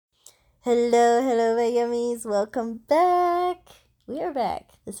Hello, my yummies. Welcome back. We are back.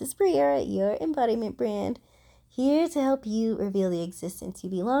 This is Briara, your embodiment brand, here to help you reveal the existence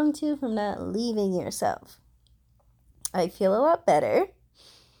you belong to from not leaving yourself. I feel a lot better.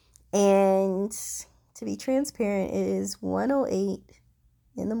 And to be transparent, it is 1:08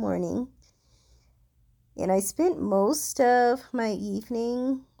 in the morning. And I spent most of my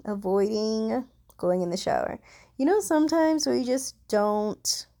evening avoiding going in the shower. Sometimes we just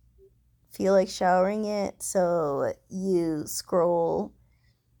don't feel like showering it, so you scroll,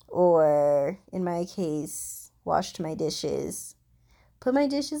 or in my case, washed my dishes, put my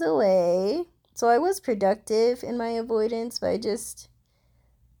dishes away. So I was productive in my avoidance, but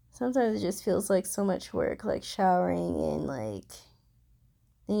sometimes it just feels like so much work, like showering, and then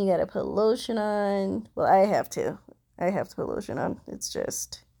you gotta put lotion on. Well, I have to put lotion on. It's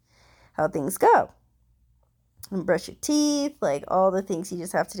just how things go. And brush your teeth, like all the things you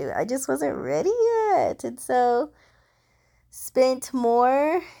just have to do. I just wasn't ready yet. And so spent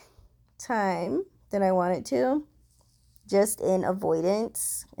more time than I wanted to just in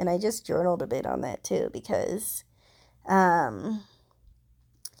avoidance. And I just journaled a bit on that too, because it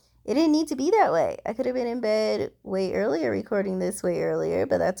didn't need to be that way. I could have been in bed way earlier, recording this way earlier,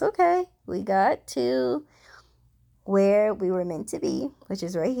 but that's okay. We got to where we were meant to be, which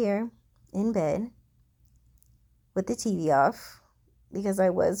is right here in bed with the TV off, because I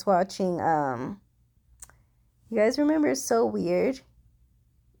was watching, you guys remember So Weird?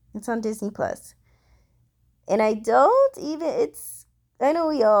 It's on Disney Plus. And I know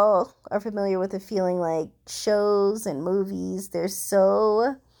we all are familiar with the feeling like shows and movies, they're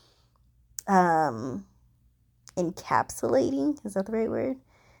so encapsulating. Is that the right word?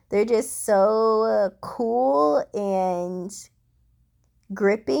 They're just so cool and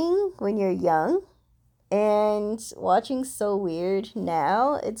gripping when you're young. And watching So Weird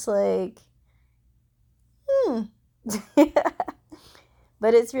now, it's like,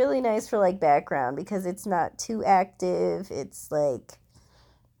 But it's really nice for like background because it's not too active. It's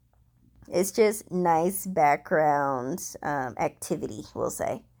just nice background activity, we'll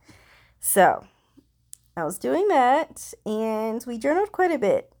say. So I was doing that and we journaled quite a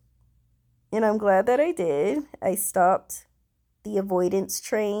bit. And I'm glad that I did. I stopped the avoidance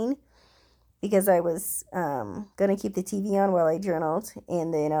train because I was going to keep the TV on while I journaled.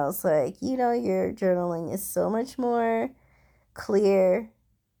 And then I was like, your journaling is so much more clear,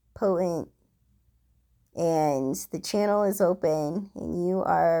 potent, and the channel is open, and you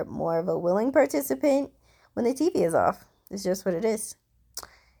are more of a willing participant when the TV is off. It's just what it is.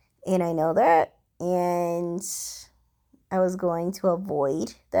 And I know that. And I was going to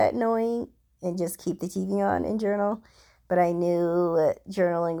avoid that knowing and just keep the TV on and journal. But I knew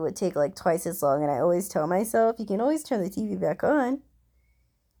journaling would take like twice as long. And I always tell myself, you can always turn the TV back on.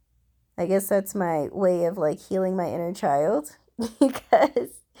 I guess that's my way of like healing my inner child.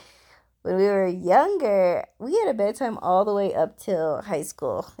 Because when we were younger, we had a bedtime all the way up till high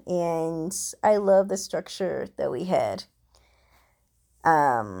school. And I love the structure that we had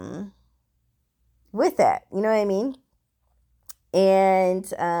with that. You know what I mean?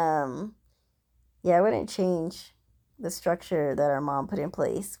 And yeah, I wouldn't change the structure that our mom put in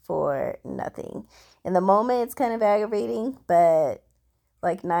place for nothing. In the moment, it's kind of aggravating, but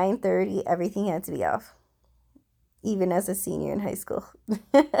like 9:30, everything had to be off, even as a senior in high school.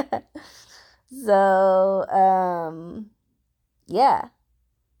 So, yeah.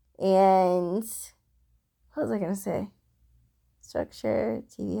 And what was I going to say? Structure,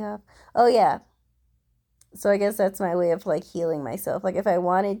 TV off. Oh, yeah. So I guess that's my way of like healing myself. Like if I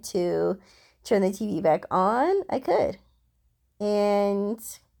wanted to turn the TV back on, I could. And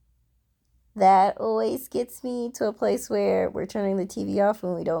that always gets me to a place where we're turning the TV off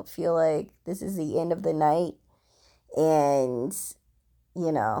when we don't feel like this is the end of the night. And,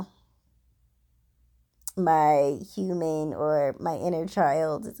 my human or my inner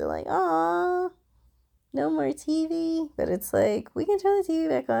child is like, "Aw, no more TV." But it's like, we can turn the TV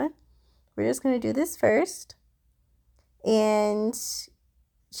back on. We're just going to do this first. And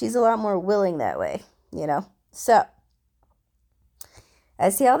she's a lot more willing that way, So, I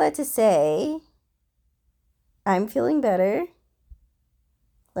say all that to say, I'm feeling better.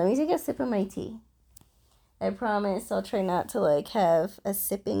 Let me take a sip of my tea. I promise I'll try not to like have a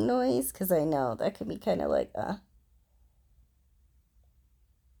sipping noise because I know that could be kind of like,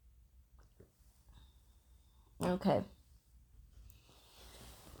 Okay.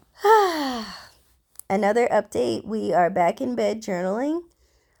 Another update. We are back in bed journaling.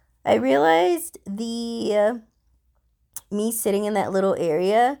 I realized me sitting in that little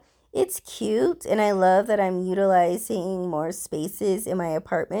area, it's cute, and I love that I'm utilizing more spaces in my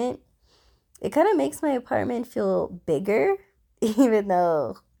apartment. it kind of makes my apartment feel bigger, even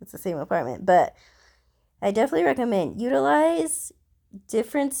though it's the same apartment. But I definitely recommend utilize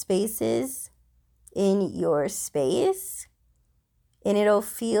different spaces in your space, and it'll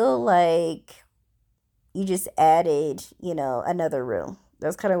feel like you just added, another room.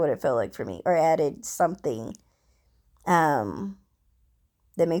 That's kind of what it felt like for me, or added something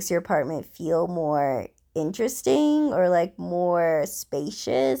that makes your apartment feel more interesting, or like more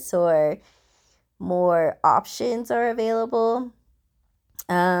spacious, or more options are available.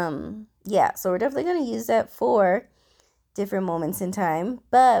 Yeah, so we're definitely going to use that for different moments in time.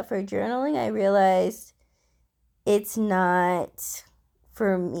 But for journaling, I realized it's not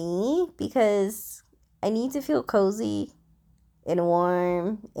for me, because I need to feel cozy and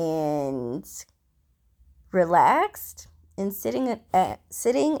warm and relaxed, and sitting at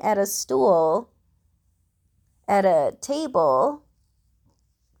a stool at a table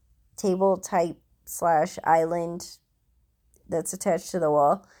type / island that's attached to the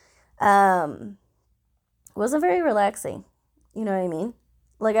wall, wasn't very relaxing. You know what I mean?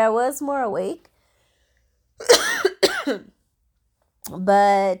 Like, I was more awake,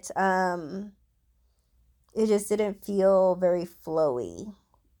 but it just didn't feel very flowy.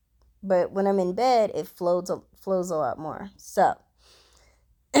 But when I'm in bed, it flows a lot more. So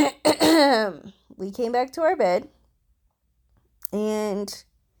we came back to our bed, and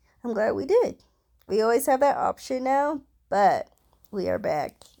I'm glad we did. We always have that option now, but we are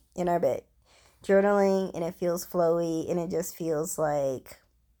back in our bed journaling, and it feels flowy, and it just feels like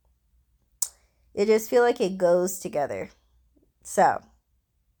it goes together. So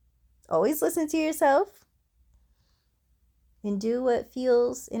always listen to yourself and do what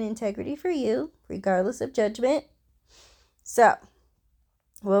feels in integrity for you, regardless of judgment. So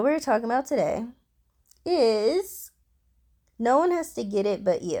what we're talking about today is no one has to get it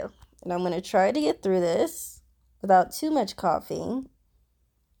but you. And I'm going to try to get through this without too much coughing.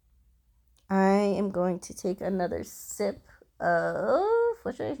 I am going to take another sip of,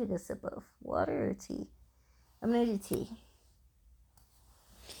 what should I take a sip of? Water or tea? I'm going to do tea.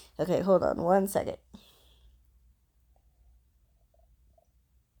 Okay, hold on 1 second.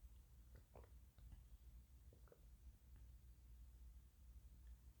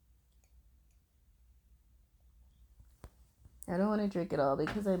 I don't want to drink it all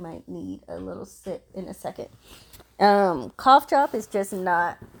because I might need a little sip in a second. Cough drop is just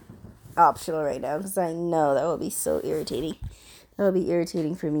not optional right now, because I know that would be so irritating. That would be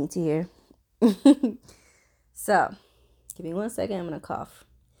irritating for me to hear. So, give me 1 second. I'm going to cough.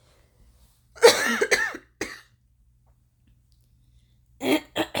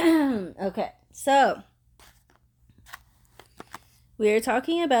 Okay, so we are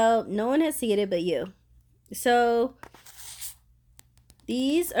talking about no one has to get it but you. So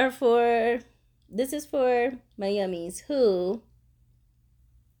this is for my yummies who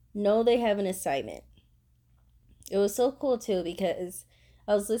know they have an assignment. It was so cool too, because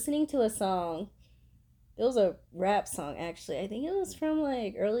I was listening to a song. It was a rap song, actually. I think it was from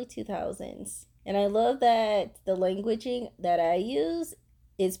like early 2000s. And I love that the languaging that I use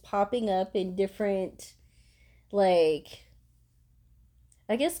is popping up in different, like,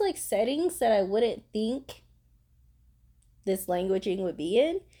 I guess, like, settings that I wouldn't think this languaging would be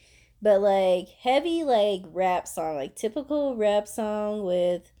in. But like heavy, like, rap song, like typical rap song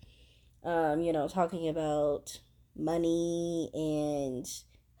with talking about money and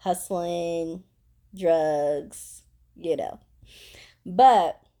hustling, drugs,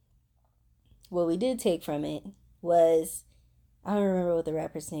 But what we did take from it was, I don't remember what the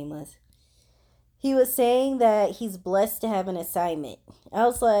rapper's name was. He was saying that he's blessed to have an assignment. I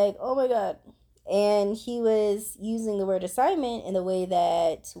was like, oh my God. And he was using the word assignment in the way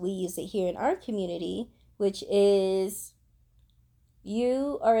that we use it here in our community, which is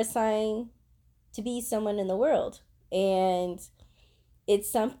you are assigned to be someone in the world. And it's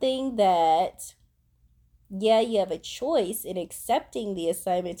something that, yeah, you have a choice in accepting the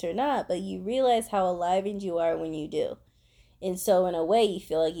assignment or not, but you realize how enlivened you are when you do. And so in a way, you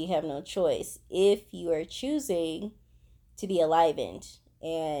feel like you have no choice if you are choosing to be enlivened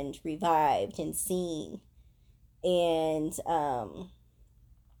and revived and seen. And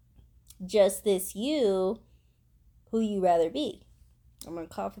just this you, who you rather be. I'm going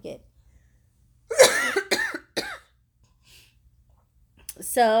to cough again.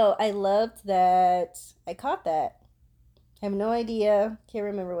 So I loved that. I caught that. I have no idea. Can't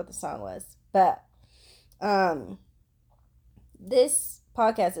remember what the song was. But this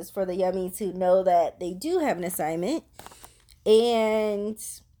podcast is for the yummies who know that they do have an assignment, and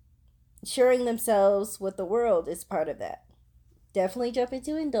sharing themselves with the world is part of that. definitely jump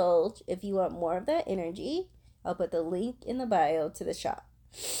into Indulge if you want more of that energy. I'll put the link in the bio to the shop.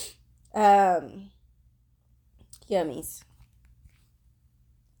 Yummies.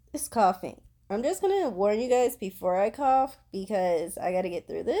 It's coughing. I'm just gonna warn you guys before I cough because I gotta get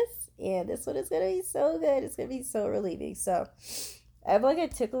through this, and this one is gonna be so good. It's gonna be so relieving. So I have like a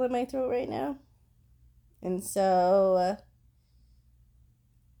tickle in my throat right now, and so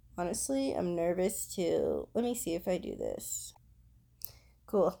honestly, I'm nervous to. Let me see if I do this.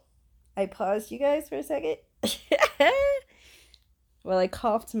 Cool. I paused you guys for a second. Well, I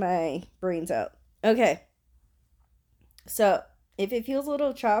coughed my brains out. Okay. So if it feels a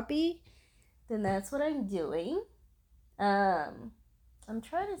little choppy, then that's what I'm doing. I'm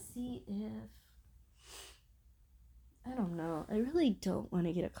trying to see if I don't know. I really don't want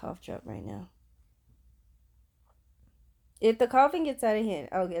to get a cough drop right now. If the coughing gets out of hand,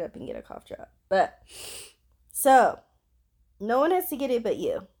 I'll get up and get a cough drop. But so no one has to get it but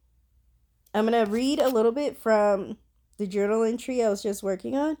you. I'm gonna read a little bit from the journal entry I was just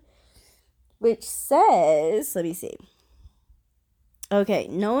working on, which says, let me see. Okay,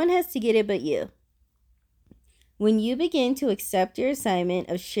 no one has to get it but you. When you begin to accept your assignment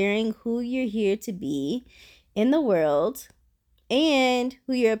of sharing who you're here to be in the world and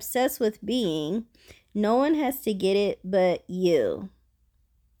who you're obsessed with being, no one has to get it but you.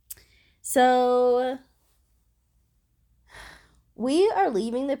 So we are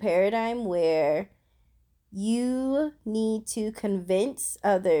leaving the paradigm where you need to convince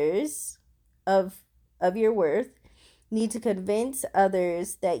others of your worth, need to convince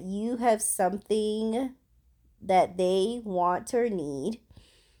others that you have something that they want or need,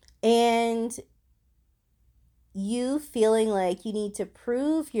 and you feeling like you need to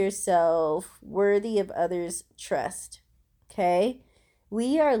prove yourself worthy of others' trust. Okay?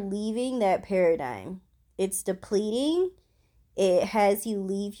 We are leaving that paradigm. It's depleting. It has you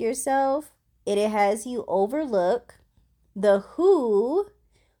leave yourself. It has you overlook the who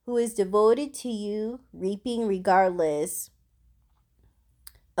is devoted to you, reaping regardless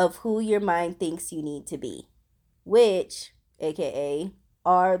of who your mind thinks you need to be, which, aka,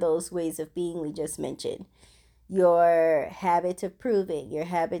 are those ways of being we just mentioned. Your habit of proving, your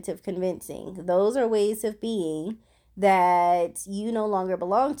habit of convincing, those are ways of being that you no longer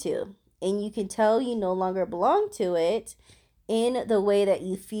belong to. And you can tell you no longer belong to it in the way that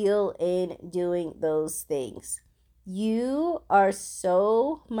you feel in doing those things. You are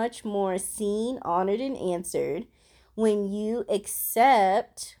so much more seen, honored, and answered when you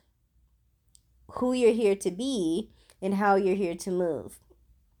accept who you're here to be and how you're here to move.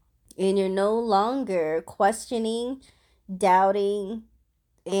 And you're no longer questioning, doubting,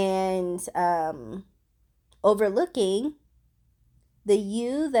 and overlooking the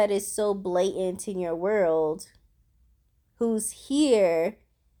you that is so blatant in your world, who's here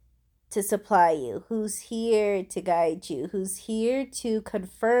to supply you, who's here to guide you, who's here to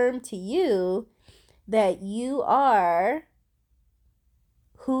confirm to you that you are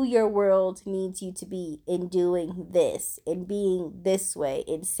who your world needs you to be in doing this, in being this way,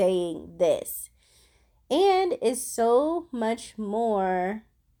 in saying this. And is so much more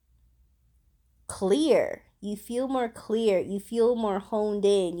clear. You feel more clear. You feel more honed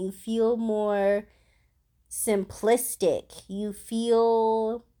in. You feel more simplistic. You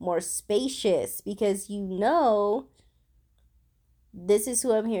feel more spacious because you know this is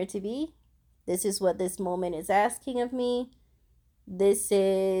who I'm here to be. This is what this moment is asking of me. This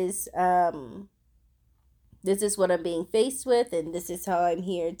is what I'm being faced with, and this is how I'm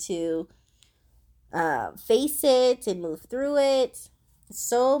here to face it and move through it.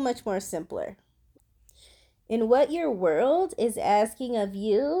 So much more simpler. And what your world is asking of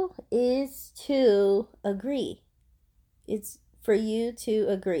you is to agree. It's for you to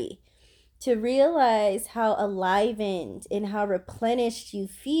agree. To realize how enlivened and how replenished you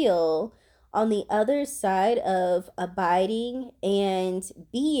feel on the other side of abiding and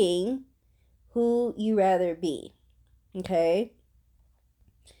being who you rather be. Okay?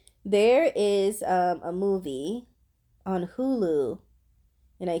 There is a movie on Hulu,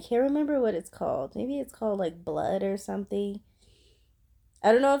 and I can't remember what it's called. Maybe it's called like Blood or something.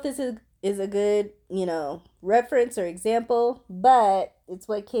 I don't know if this is a good, reference or example, but it's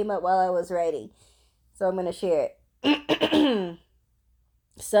what came up while I was writing. So I'm going to share it.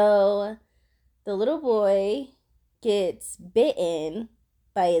 So the little boy gets bitten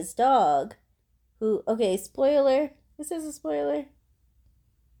by his dog, who, okay, spoiler. This is a spoiler.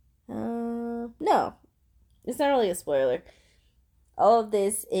 No, it's not really a spoiler. All of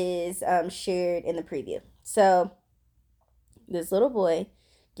this is shared in the preview. So this little boy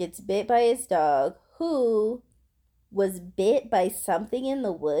gets bit by his dog, who was bit by something in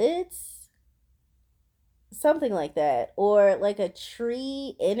the woods, something like that, or like a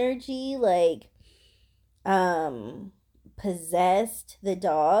tree energy like um possessed the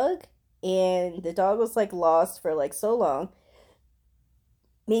dog, and the dog was like lost for like so long,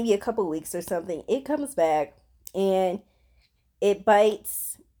 maybe a couple weeks or something. It comes back and it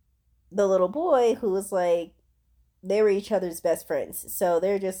bites the little boy who was like, they were each other's best friends. So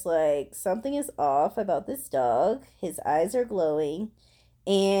they're just like, something is off about this dog. His eyes are glowing.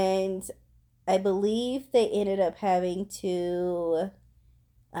 And I believe they ended up having to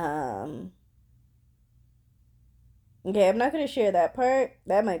okay, I'm not going to share that part.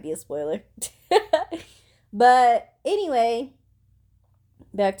 That might be a spoiler. But anyway,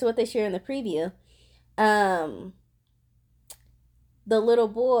 back to what they share in the preview. Um the little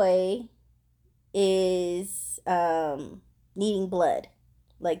boy is needing blood.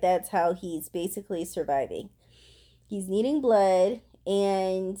 Like that's how he's basically surviving. He's needing blood,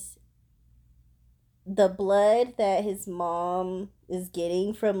 and the blood that his mom is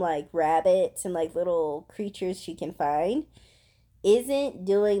getting from like rabbits and like little creatures she can find isn't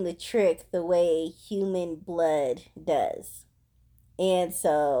doing the trick the way human blood does. And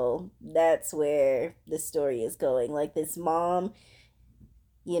so that's where the story is going. Like this mom,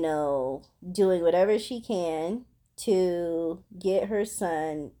 doing whatever she can to get her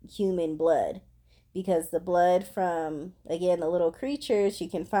son human blood, because the blood from, again, the little creatures she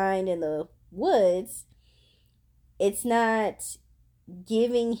can find in the woods, it's not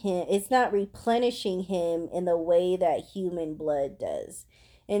it's not replenishing him in the way that human blood does.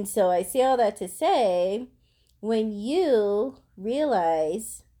 And so I say all that to say, when you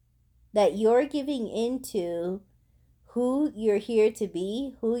realize that you're giving into who you're here to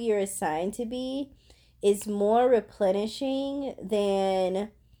be, who you're assigned to be, is more replenishing than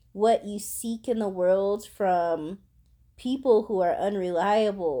what you seek in the world from people who are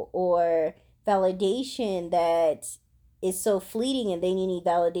unreliable, or validation that is so fleeting and they need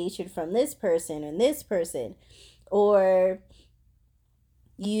validation from this person and this person, or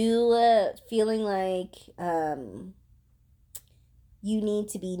you feeling like you need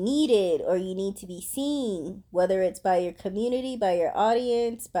to be needed or you need to be seen, whether it's by your community, by your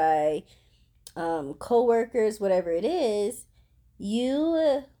audience, by co-workers, whatever it is.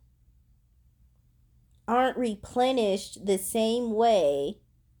 You aren't replenished the same way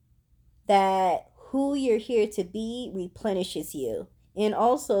that who you're here to be replenishes you and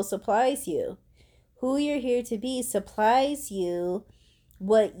also supplies you. Who you're here to be supplies you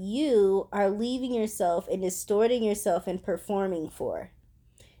what you are leaving yourself and distorting yourself and performing for.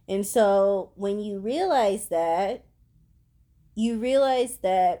 And so when you realize that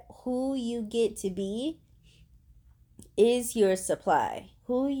who you get to be is your supply.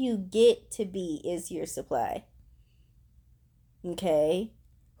 Who you get to be is your supply. Okay?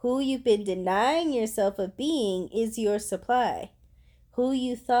 Who you've been denying yourself of being is your supply. Who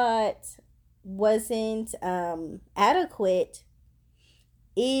you thought wasn't adequate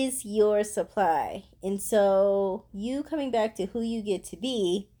is your supply. And so you coming back to who you get to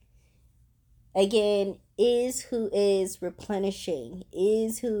be, again, is who is replenishing,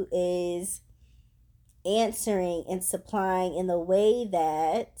 is who is answering and supplying in the way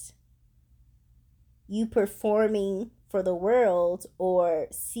that you performing for the world or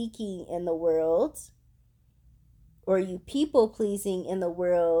seeking in the world or you people pleasing in the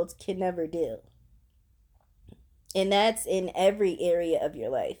world can never do. And that's in every area of your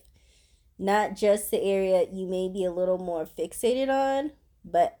life. Not just the area you may be a little more fixated on,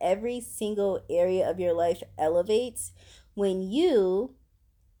 but every single area of your life elevates when you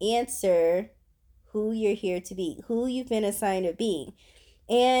answer who you're here to be, who you've been assigned to be.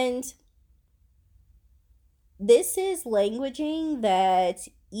 And this is languaging that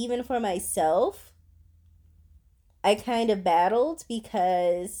even for myself, I kind of battled,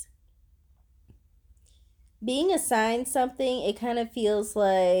 because being assigned something, it kind of feels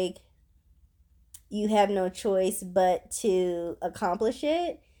like you have no choice but to accomplish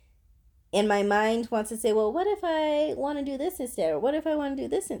it. And my mind wants to say, well, what if I want to do this instead? Or what if I want to do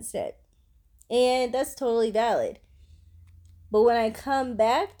this instead? And that's totally valid. But when I come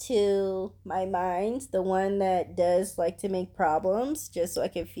back to my mind, the one that does like to make problems just so I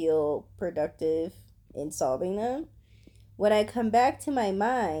can feel productive in solving them, when I come back to my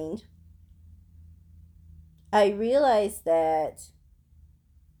mind, I realize that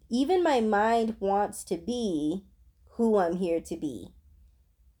even my mind wants to be who I'm here to be.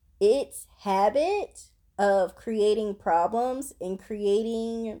 Its habit of creating problems and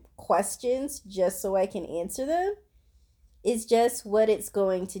creating questions just so I can answer them is just what it's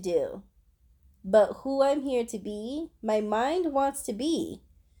going to do. But who I'm here to be, my mind wants to be.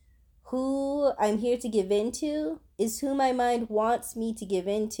 Who I'm here to give into is who my mind wants me to give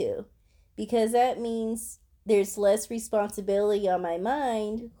into. Because that means there's less responsibility on my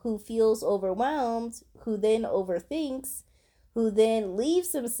mind, who feels overwhelmed, who then overthinks, who then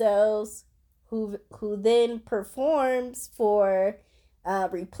leaves themselves, who then performs for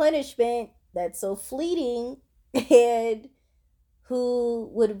replenishment that's so fleeting, and who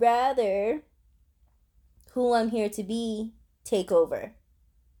would rather who I'm here to be take over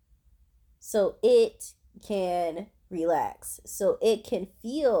so it can relax, so it can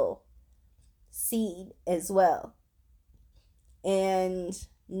feel seen as well, and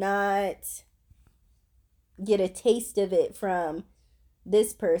not get a taste of it from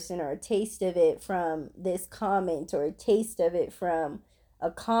this person, or a taste of it from this comment, or a taste of it from a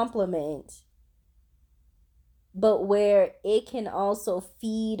compliment, but where it can also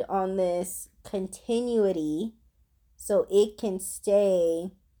feed on this continuity so it can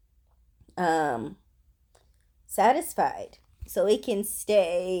stay satisfied, so it can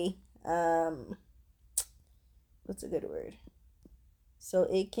stay what's a good word, so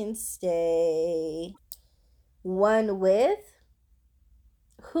it can stay one with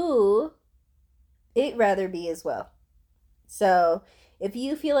who it rather be as well. So if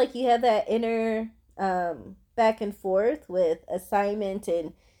you feel like you have that inner back and forth with assignment,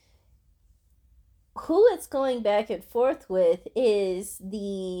 and who it's going back and forth with is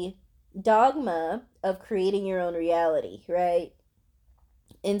the dogma of creating your own reality, right?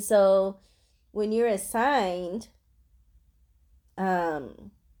 And so when you're assigned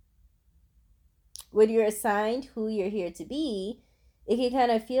um who you're here to be, it can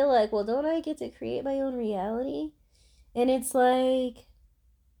kind of feel like, well, don't I get to create my own reality? And it's like,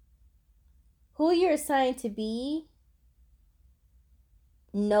 who you're assigned to be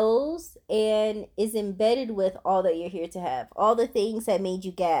knows and is embedded with all that you're here to have. All the things that made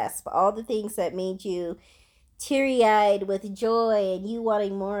you gasp, all the things that made you teary-eyed with joy and you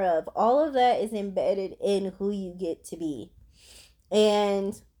wanting more of, all of that is embedded in who you get to be.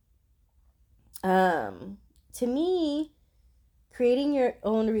 And to me, creating your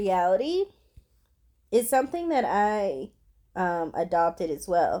own reality is something that I adopted as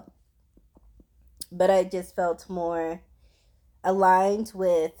well. But I just felt more aligned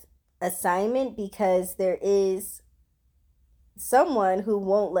with assignment because there is someone who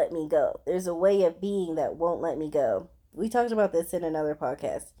won't let me go. There's a way of being that won't let me go. We talked about this in another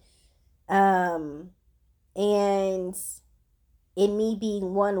podcast. And in me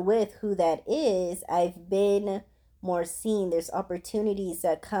being one with who that is, I've been more seen. There's opportunities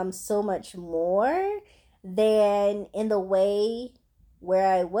that come so much more than in the way where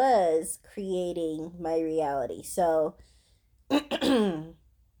I was creating my reality. So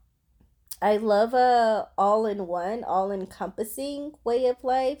I love a all-in-one, all-encompassing way of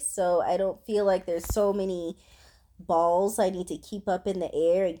life. So I don't feel like there's so many balls I need to keep up in the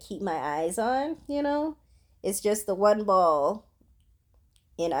air and keep my eyes on, you know? It's just the one ball,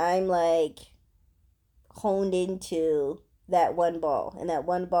 and I'm like honed into that one ball. And that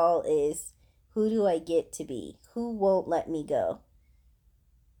one ball is, who do I get to be? Who won't let me go?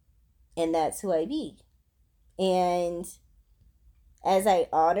 And that's who I be. And as I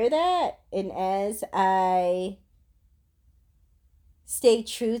honor that, and as I stay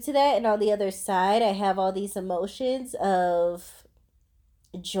true to that, and on the other side, I have all these emotions of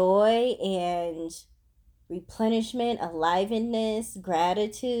joy and replenishment, aliveness,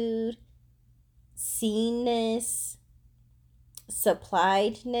 gratitude, seenness,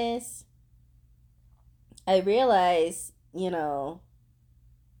 suppliedness. I realize,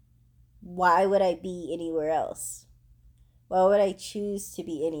 why would I be anywhere else? Why would I choose to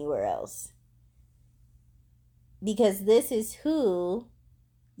be anywhere else? Because this is who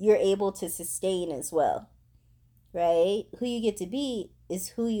you're able to sustain as well, right? Who you get to be is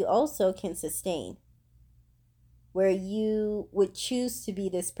who you also can sustain. Where you would choose to be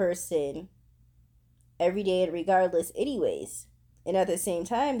this person every day and regardless anyways. And at the same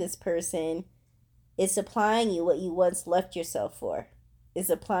time, this person is supplying you what you once left yourself for. Is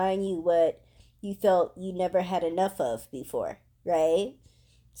supplying you what you felt you never had enough of before, right?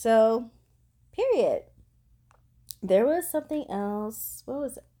 So, period. There was something else. What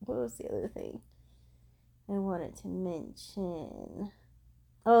was the other thing I wanted to mention?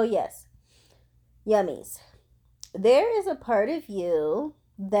 Oh, yes. Yummies. There is a part of you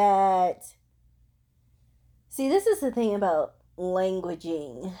that... See, this is the thing about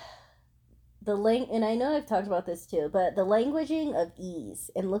languaging. And I know I've talked about this too, but the languaging of ease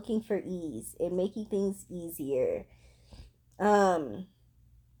and looking for ease and making things easier.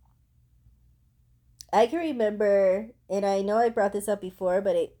 I can remember, and I know I brought this up before,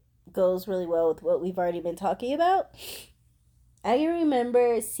 but it goes really well with what we've already been talking about. I can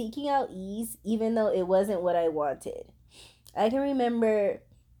remember seeking out ease even though it wasn't what I wanted. I can remember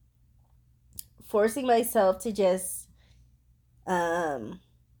forcing myself to just um,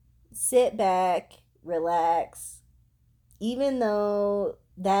 sit back, relax, even though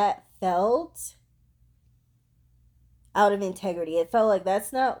that felt out of integrity. It felt like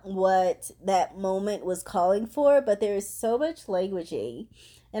that's not what that moment was calling for, but there is so much languaging.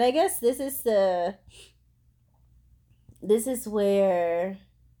 And I guess this is where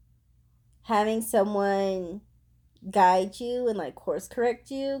having someone guide you and like course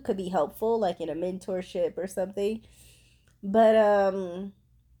correct you could be helpful, like in a mentorship or something. But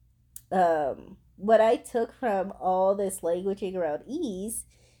what I took from all this languaging around ease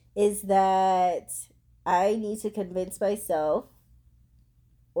is that I need to convince myself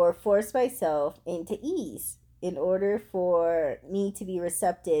or force myself into ease in order for me to be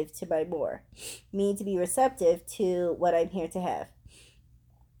receptive to my more, me to be receptive to what I'm here to have.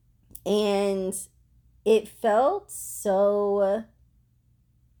 And it felt so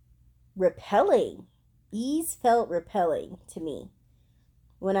repelling. Ease felt repelling to me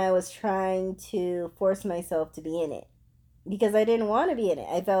when I was trying to force myself to be in it because I didn't want to be in it.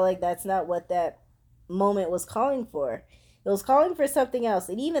 I felt like that's not what that moment was calling for. It was calling for something else.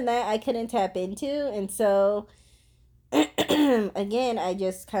 And even that I couldn't tap into. And so, again, I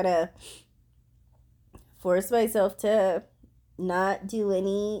just kind of forced myself to not do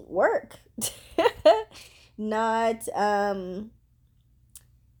any work. Not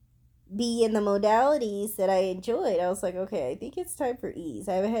be in the modalities that I enjoyed. I was like, okay, I think it's time for ease.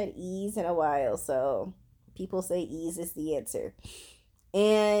 I haven't had ease in a while, so people say ease is the answer.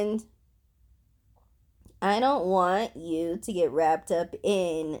 And I don't want you to get wrapped up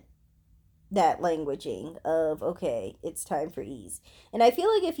in that languaging of, okay, it's time for ease. And I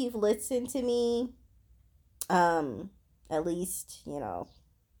feel like if you've listened to me, at least,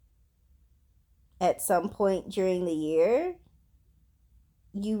 at some point during the year,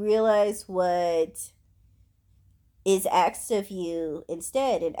 you realize what is asked of you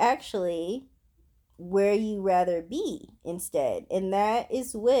instead, and actually where you rather be instead. And that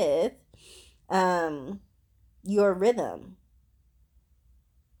is with your rhythm.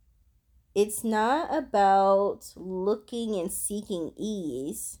 It's not about looking and seeking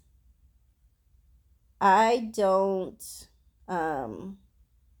ease. I don't,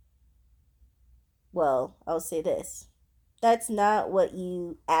 well, I'll say this. That's not what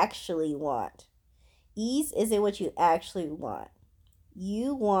you actually want. Ease isn't what you actually want.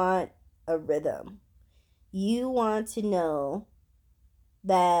 You want a rhythm. You want to know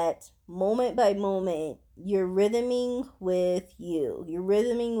that moment by moment, you're rhythming with you. You're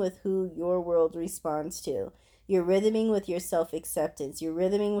rhythming with who your world responds to. You're rhythming with your self-acceptance. You're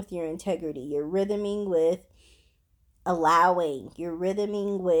rhythming with your integrity. You're rhythming with allowing. You're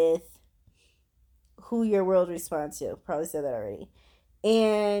rhythming with who your world responds to. Probably said that already.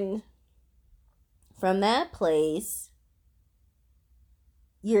 And from that place,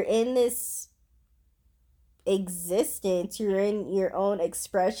 you're in this existence, you're in your own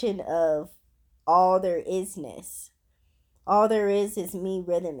expression of all there isness. All there is me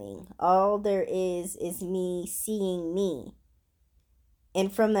rhythming. All there is me seeing me.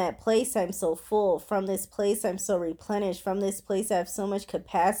 And from that place, I'm so full. From this place, I'm so replenished. From this place, I have so much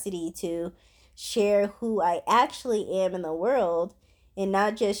capacity to share who I actually am in the world and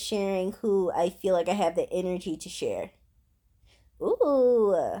not just sharing who I feel like I have the energy to share.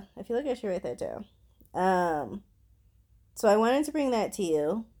 Ooh, I feel like I should write that down. So I wanted to bring that to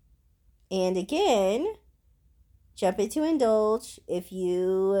you. And again, jump into indulge if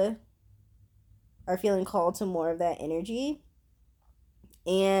you are feeling called to more of that energy.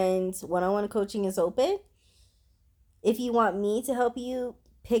 And one-on-one coaching is open. If you want me to help you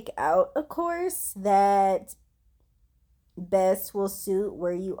pick out a course that best will suit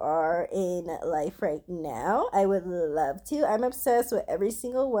where you are in life right now, I would love to. I'm obsessed with every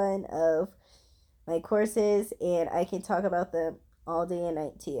single one of my courses, and I can talk about them all day and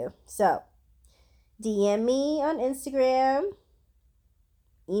night to you. So DM me on Instagram,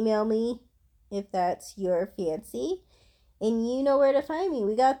 email me if that's your fancy, and you know where to find me.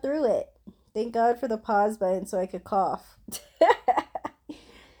 We got through it. Thank God for the pause button so I could cough.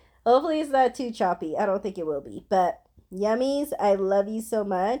 Hopefully it's not too choppy. I don't think it will be. But yummies, I love you so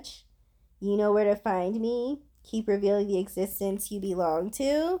much. You know where to find me. Keep revealing the existence you belong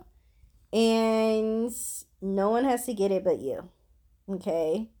to. And no one has to get it but you.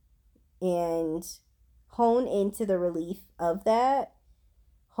 Okay? And hone into the relief of that.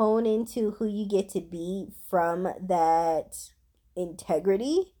 hone into who you get to be from that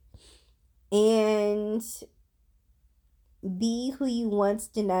integrity, and be who you once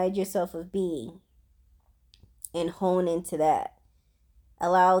denied yourself of being, and hone into that.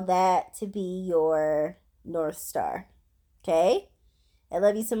 Allow that to be your North Star. Okay? I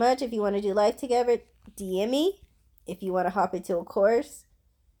love you so much. If you want to do life together, DM me. If you want to hop into a course,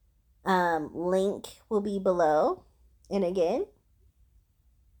 link will be below. And again,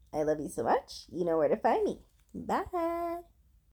 I love you so much. You know where to find me. Bye.